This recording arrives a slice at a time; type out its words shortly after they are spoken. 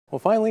Well,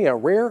 finally, a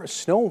rare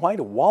snow white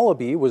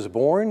wallaby was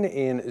born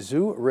in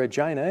Zoo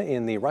Regina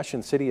in the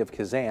Russian city of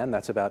Kazan.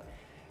 That's about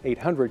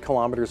 800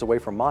 kilometers away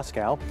from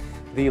Moscow.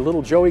 The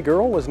little Joey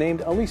girl was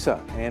named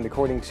Elisa, and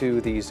according to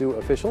the zoo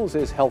officials,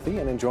 is healthy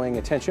and enjoying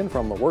attention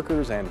from the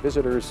workers and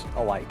visitors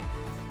alike.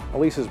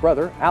 Elisa's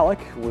brother, Alec,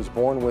 was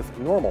born with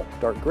normal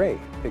dark gray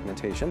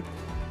pigmentation.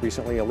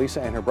 Recently, Elisa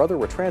and her brother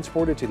were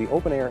transported to the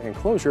open-air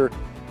enclosure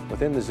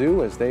within the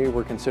zoo as they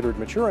were considered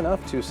mature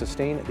enough to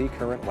sustain the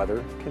current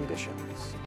weather conditions.